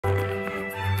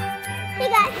Hey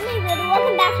guys, it's me, Rudy.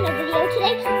 Welcome back to another video.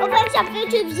 Today, we're playing some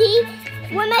YouTube Z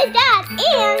with my dad,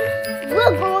 and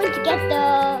we're going to get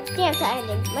the Santa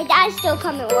ending. My dad's still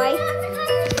coming, right?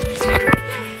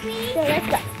 So let's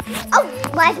go. Oh,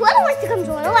 my brother wants to come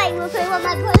join. Alright, we'll play with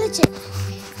my brother too.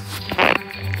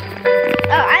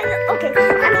 Okay.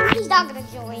 I mean, he's not gonna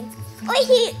join. Oh,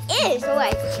 he is.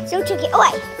 Alright, so tricky.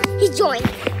 Alright, he's joined.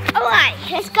 Alright,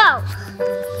 let's go.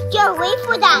 Joe, wait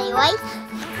for Daddy, right?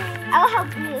 I'll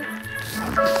help you.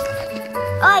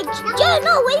 Alright, Joe,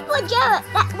 no, wait for Joe.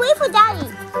 Wait for Daddy.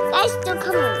 Daddy's still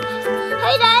coming.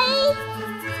 Hey, Daddy.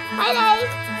 Hi, Daddy.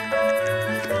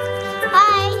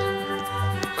 Hi.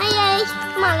 Hi, Daddy.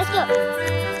 Come on, let's go.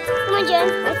 Come on, Joe.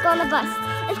 Let's go on the bus.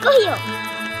 Let's go here.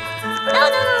 No.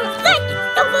 Good.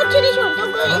 Don't go to this one.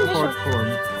 Don't go in this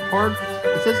one.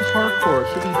 It says hardcore. It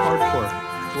should be hardcore.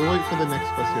 We'll wait for the next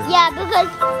bus here. Yeah, because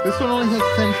this one only has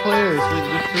 10 players.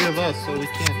 We're 3 of us, so we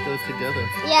can't go together.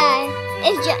 yeah,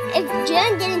 if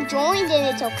Jen didn't join,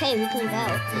 then it's okay. We can go.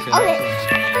 Okay.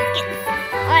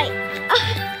 Alright.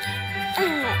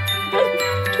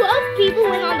 12 people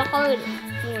went on the hard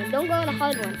one. Don't go on the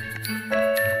hard one.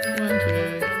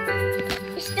 Okay.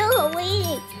 We're still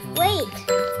waiting. Wait.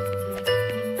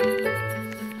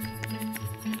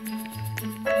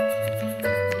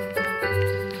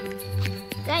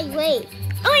 Guys, wait.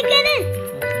 Oh, I get it!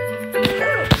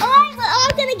 Alright, we're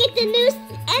all gonna get the new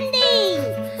ending!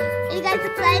 Are you guys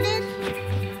excited?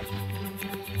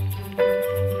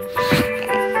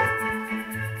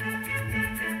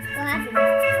 What happened?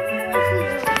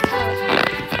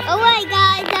 Alright,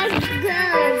 guys, let's go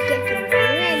get the new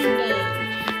ending.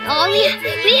 Oh, we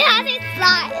have it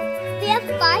 5. We have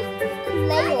 5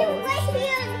 players.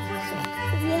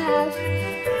 We have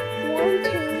 1, 2,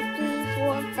 3,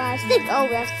 4, 5, 6. Oh,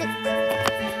 we have 6.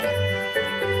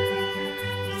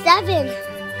 7.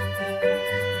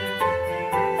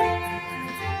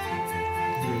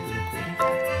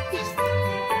 Yes.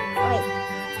 Wait.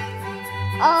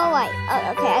 Oh, wait. Oh,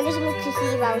 okay, I just wanted to see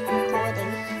if I was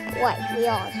recording. Wait, we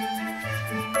are.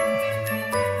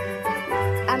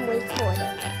 I'm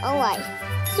recording. Oh, wait.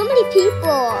 So many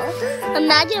people.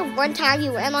 Imagine if one time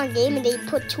you went on game and they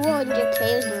put 200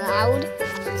 players loud.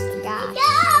 Gosh.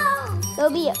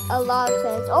 There'll be a lot of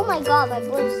players. Oh my god, my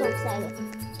boy's so excited.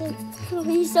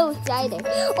 He's so excited.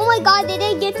 Oh my god, they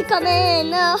didn't get to come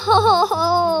in.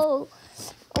 Oh,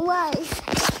 why?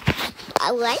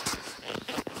 Alright.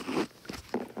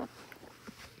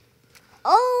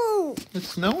 Oh. It's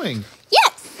snowing.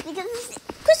 Yes, because it's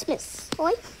Christmas.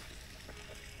 Right?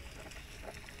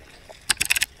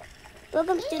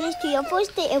 Welcome students to your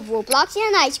first day of Roblox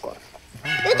and high school.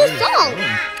 There's a song.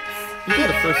 You got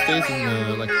the first days in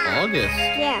August.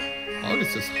 Yeah.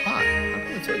 August is hot. How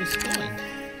come it's already snowing?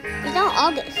 It's not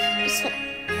August.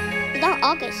 It's not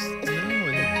August. No,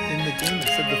 in the game it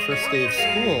said the first day of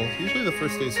school. Usually the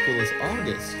first day of school is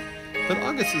August. But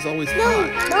August is always hot.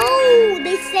 No,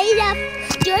 they say that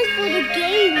just for the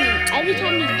game. Every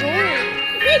time you join.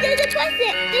 Wait, there's a twist.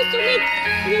 There's so many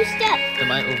new stuff. Am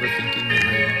I overthinking it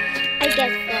right? I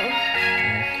guess so.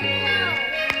 Okay.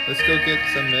 Let's go get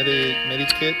some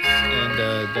medikits and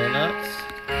donuts.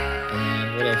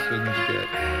 And what else we need to get?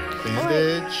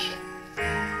 Bandage.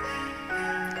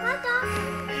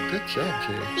 Good job,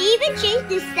 Jay. They even changed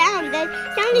the sound. The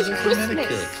sound is Christmas.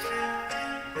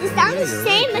 The sound is the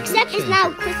same, except it's now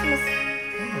Christmas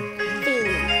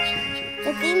theme.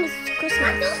 The theme is Christmas.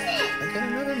 I got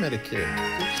another medikit.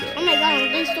 Good job. Oh my god, I'm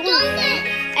going to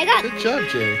I got. Good job,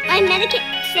 Jay. My medikit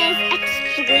says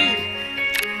X3.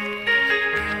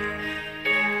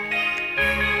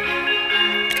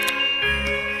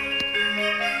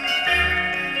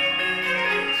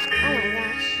 Oh my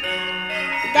gosh.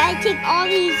 You gotta take all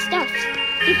these stuff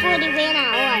before they ran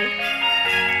out. Alright.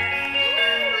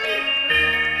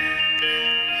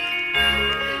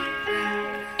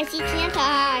 I see Santa.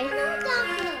 Hi.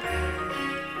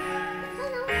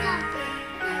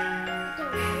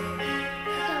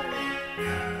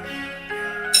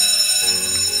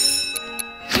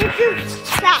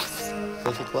 Class. Go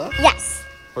to class? Yes.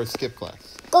 Or skip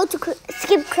class? Go to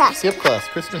skip class. Skip class.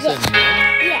 Christmas Yes. ending.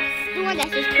 Yes. The one that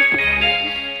says Christmas.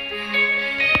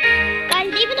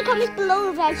 Guys, leave in the comments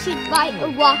below if I should buy a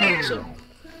rocket ship.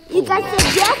 You guys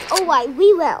said yes or why?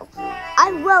 We will.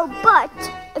 I will, but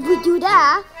if we do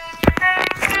that,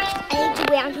 I need to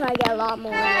wait until I get a lot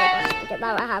more Robux because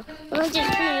now I have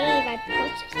 128 I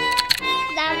purchased.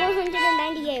 That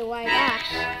 198. Why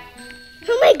gosh.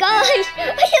 Oh my gosh!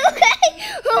 Are you okay?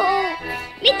 Oh,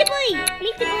 meet the bully!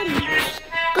 Meet the bully!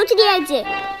 Go to the exit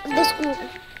of the school.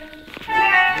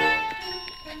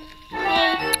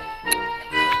 Hey.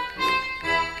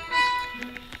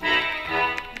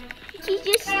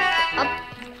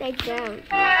 upside down.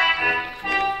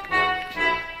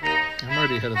 I'm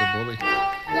already ahead of the bully.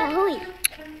 Yeah, hurry.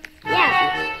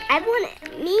 Yeah, everyone,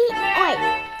 me, wait,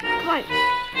 come on.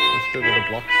 Let's go to the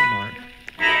blocks and mark.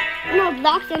 No,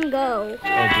 blocks and go. Oh,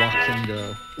 blocks and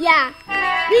go. Yeah,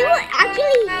 we were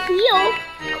actually here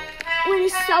when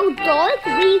it's so dark.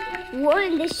 We were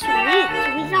in the street.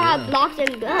 We saw our blocks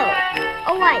and go.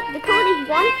 Oh, right, the code is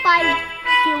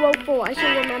 1504. I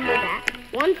should remember that.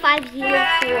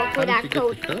 1504 for that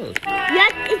code. Get the code?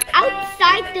 Yes, it's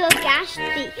outside the gas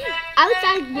station.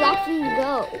 Outside blocks and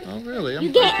go. Oh, really?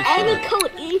 You get any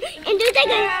code. And there's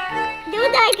like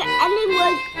an ending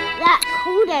was that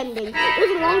code ending. It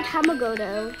was a long time ago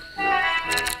though.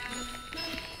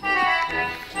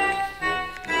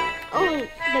 Oh,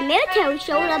 the military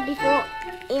showed up before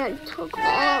and took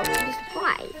all the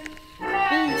supplies.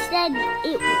 They said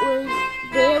it was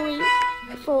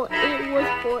for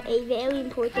a very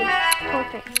important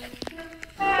purpose.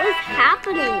 What's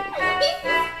happening?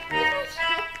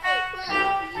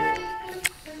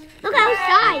 Look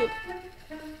outside.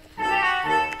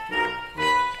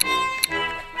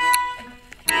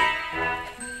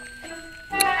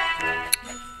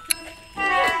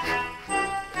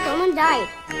 Someone died.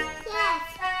 Yes.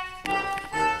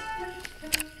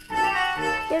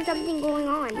 There's something going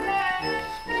on.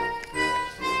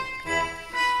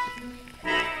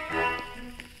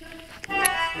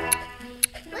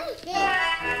 What is this?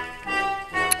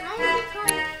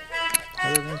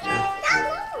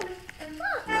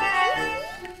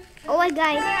 Oh my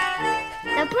guys,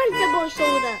 the principal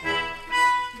showed up.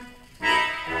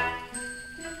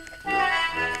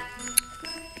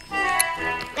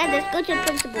 Guys, let's go to the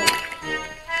principal.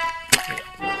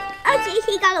 Oh, see,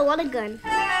 he got a water gun.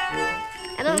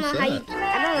 I don't know how you. I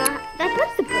don't know. The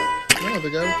principal. No, the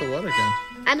guy with the water gun.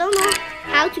 I don't know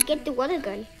how to get the water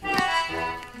gun.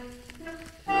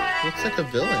 Looks like a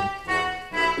villain.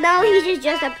 No, he's just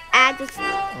dressed up as a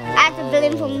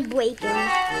villain from Breaking.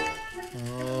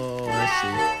 Oh, I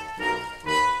see.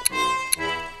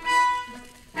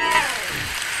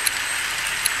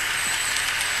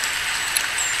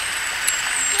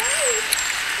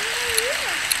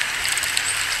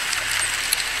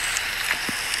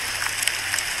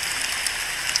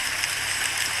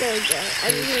 There we go.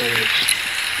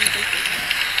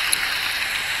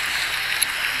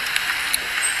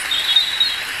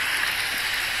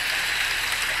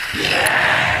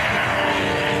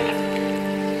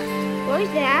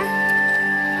 Where's that?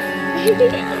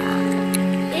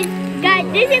 Guys,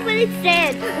 this is what it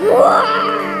said.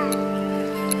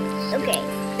 Okay.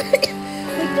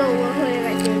 We go over the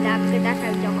rest of that because that's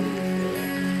how zombies live.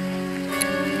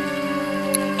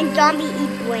 And zombies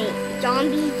eat brain.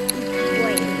 Zombies eat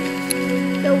brain.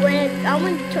 So when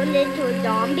someone turned into a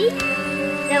zombie,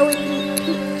 that would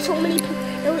eat so many people.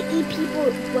 That would eat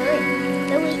people's brain.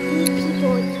 That would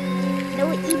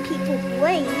eat people's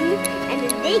brain, and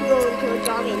then they go into a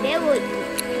zombie and they will eat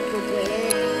people's brain. And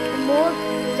then the more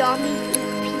zombies eat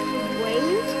people's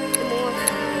brains, the more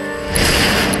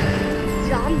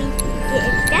zombies get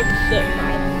infected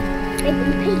by it. Like in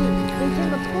Piggy, they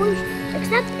drink a potion.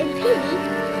 Except in Piggy,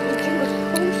 they drink a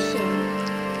potion.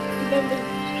 And then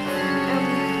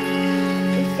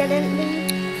they suddenly.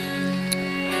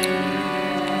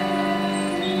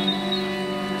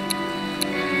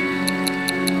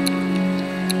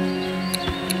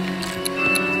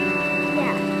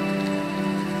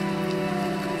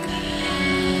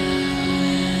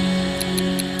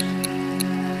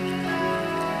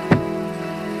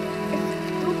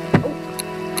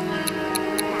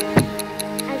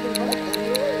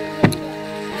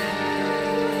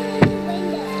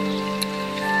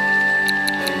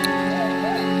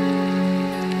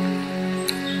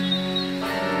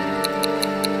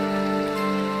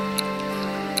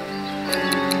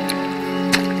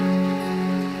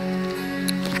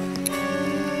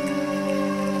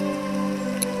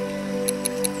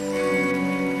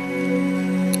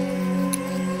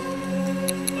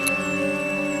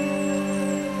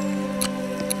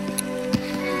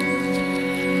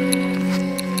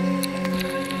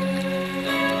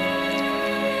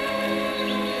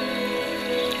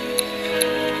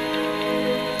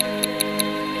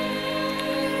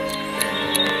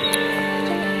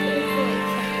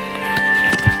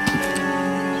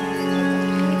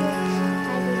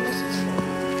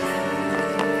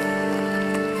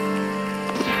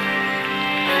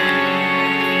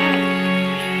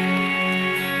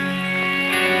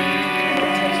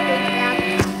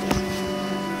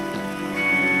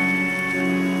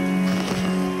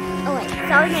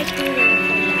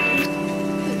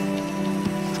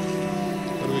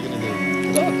 What are we gonna do?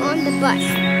 Get on the bus.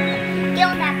 Get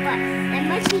on that bus. That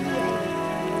must be good.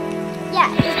 Yeah,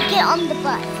 just get on the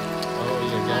bus. Oh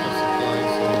yeah, gather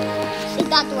supplies. Is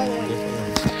that the right one? This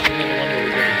one. Isn't that the one where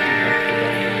we go to Dumpster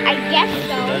I guess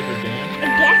so. Diver Dam?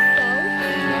 I guess so.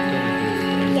 Not Donut Diver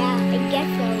Dam. Yeah, I guess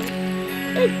so.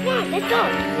 Hey, come on, let's go.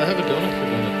 I have a donut for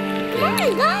donut. Come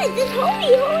on, guys, just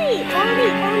hurry. Follow me.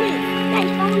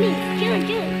 Guys, follow me. Dylan.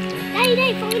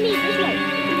 Daddy, follow me this way.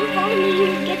 If you follow me,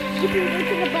 you can go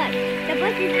to the bus. The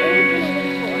bus is always going to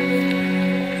wait for us.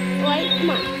 Alright, come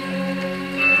on.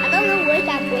 I don't know where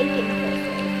that breaking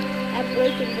person is. That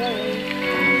breaking boy is. I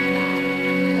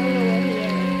don't know where he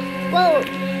is. Whoa!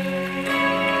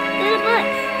 There's a bus.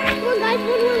 Come on, guys,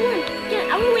 run. Dylan,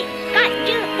 I want to wait. Guys,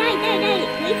 Dylan,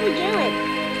 wait for Dylan.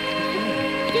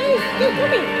 Dylan's still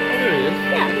coming. Oh, there he is.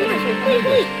 Yeah, come on.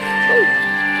 Wait. Oh,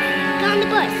 get on the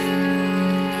bus.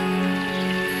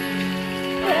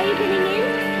 Wait, are you getting in?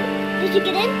 Did you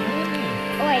get in?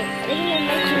 Alright, we're gonna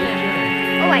let you know.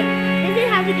 Alright, this is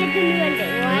how we get the new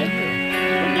ending, alright? We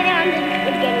get it on the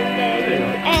beginning,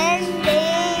 and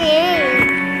then,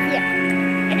 yeah.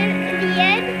 And then in the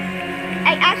end, I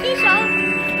actually saw,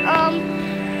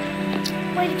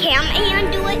 where the cameraman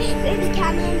do it. There's the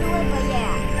cameraman do it, but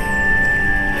yeah.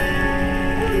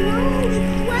 Oh no, it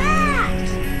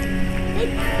crashed! The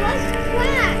bus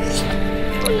crashed!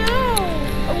 Oh no!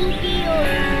 Oh dear,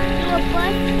 your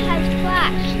bus has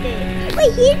crashed.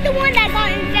 Wait, he's the one that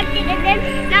got infected, and then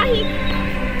now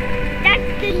that's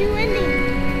the new ending.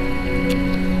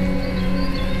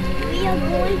 We are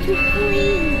going to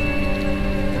freeze.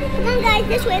 Come on, guys,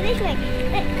 this way. Come on.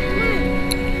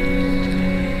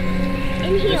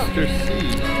 In here. Mr. C.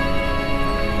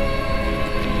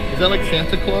 Is that like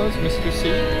Santa Claus, Mr. C?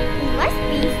 It must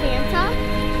be Santa.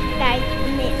 That's the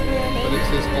real name. But it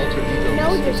says alter ego. No,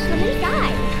 Mr. there's C. so many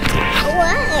guys.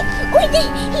 What? Wait,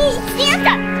 he's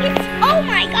Santa! Oh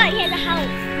my god, he has a house.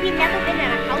 We've never been in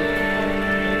a house before.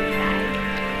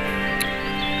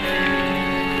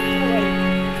 Oh, wait.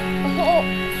 Oh.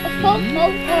 It's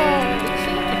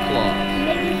Santa Claus.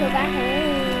 Maybe go back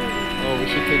home. Oh, we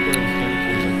should take one of his things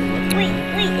like a weapon. Wait.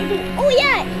 Oh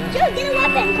yeah! Joe, get a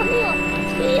weapon. Come here.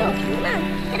 Come on.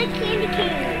 Get a candy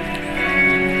cane.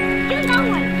 Get that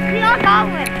one. We all got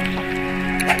one.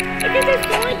 It is a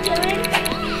sword, Dylan.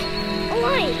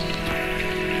 Alright.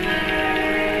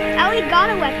 I already got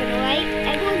a weapon, alright?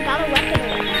 Everyone got a weapon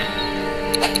already.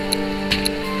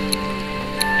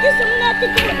 There's someone at the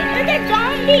door. There's a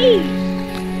zombie!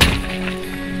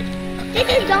 There's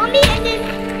a zombie and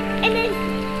then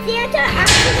Santa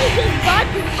actually just got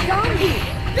the zombie.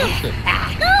 Look.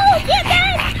 No! Santa!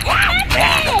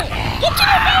 Get to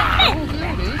the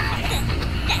basement!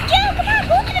 Joe, come on!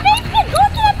 Go to the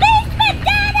basement!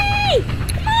 Daddy!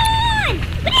 Come on!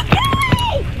 What are you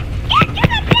doing? Get to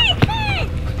the basement!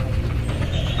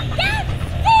 That's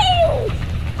you!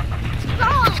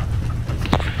 Stop!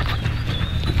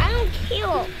 I don't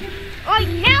care.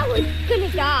 Right now it's gonna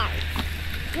die.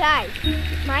 Guys,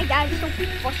 my dad is so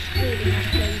frustrated.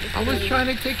 I was trying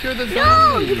to take care of the zombie.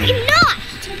 No, you cannot!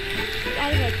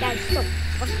 Guys, my dad's so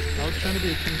frustrated. I was trying to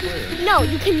be a team player. No,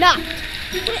 you cannot.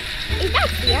 What? Is that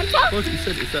Santa? Look, you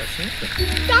said, is that Santa?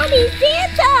 Zombie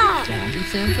Santa! Zombie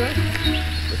Santa?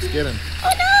 Let's get him.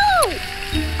 Oh no!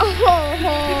 Oh,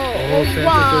 Santa's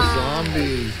wow. a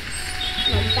zombie.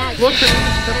 My dad. Look, her name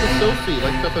is Peppa Sophie,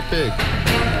 like Peppa Pig.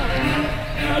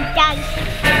 My dad.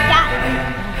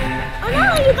 Oh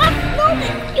no, you got. Oh no!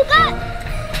 You got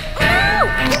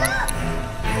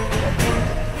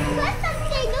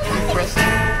something. No, something.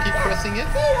 Keep pressing it.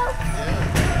 There you go.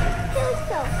 Yeah.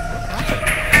 So.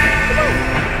 Come on. No.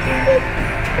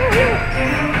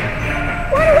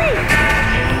 Run away.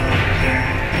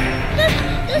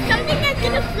 There's something that's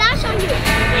gonna flash on you. Oh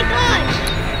my gosh.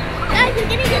 Guys, we're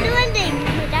getting a new ending. Oh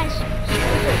my gosh.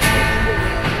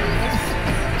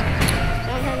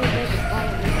 Don't have a big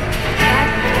follow me.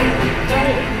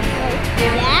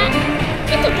 Yeah?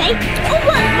 It's okay. Oh,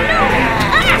 what? No.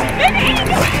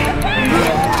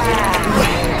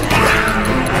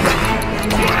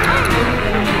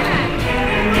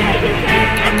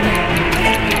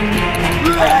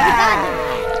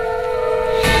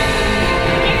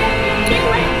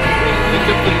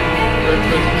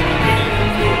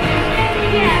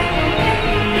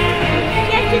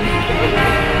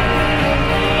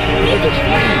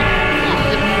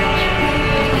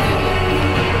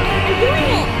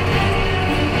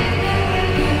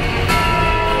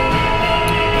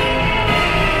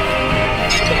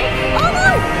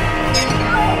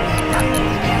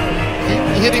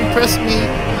 He didn't press me.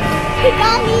 He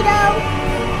got me though.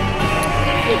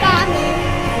 He got me.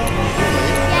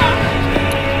 Yeah.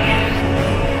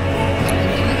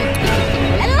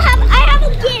 I have a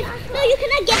gift. No, you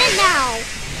cannot get it now.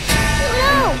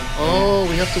 No. Oh,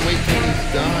 have to wait till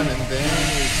he's done and then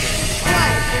we can.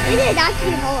 Alright, we did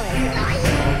actually hold it.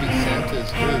 Zombie Santa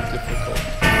is really difficult.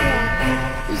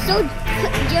 Yeah. He's so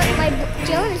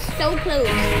Joan is so close. Oh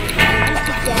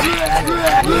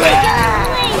my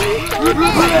God, he's so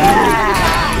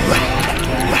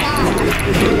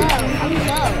dead. I'm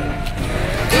low.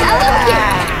 I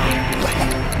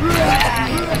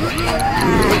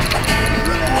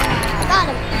got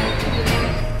him.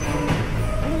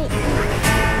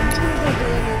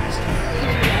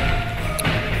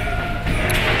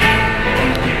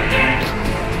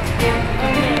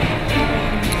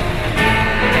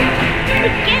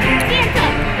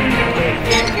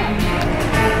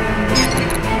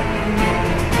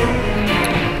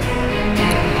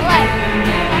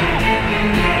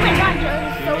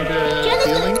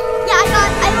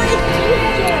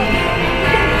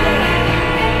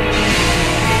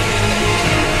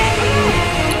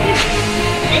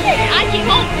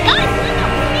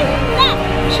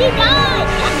 She died!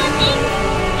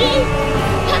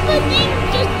 Peppa Thing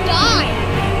just died!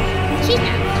 She's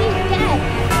dead!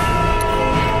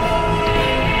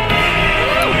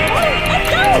 Let's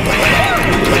go!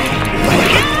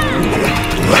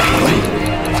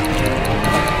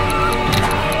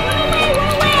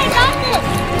 Wait, I got this!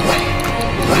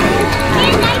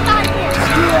 And I got this!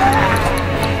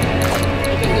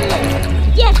 You can do this!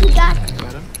 Yes, we got it!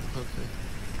 Got him?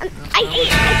 Okay.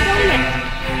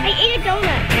 I ate a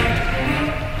donut!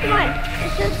 Come on,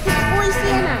 let's go to Boy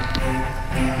Santa.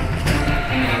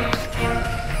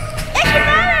 Yes,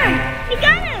 we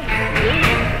got him!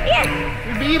 Yes!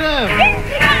 We beat him! Yes,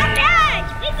 we got a badge!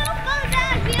 We both got a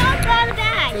badge! We all got a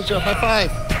badge! Good job, high five!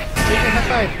 High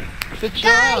five! Good job!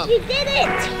 Guys, we did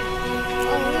it!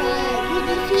 Alright, we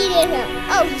defeated him.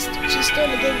 Oh, she's still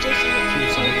in the game, just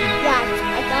yeah,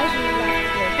 I thought she was left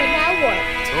here, but now what?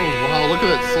 Oh wow, look at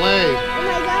that sleigh! Oh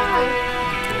my God!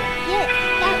 Yeah,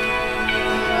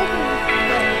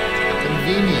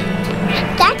 Convenient.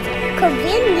 that's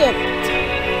convenient.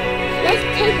 Let's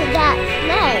take that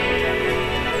sled.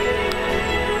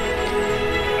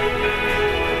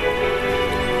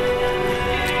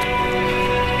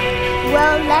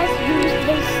 Well, let's use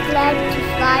this sled to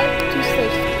fly to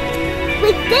safety. We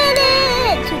did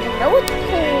it! To the North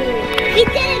Pole. We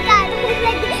did it, guys!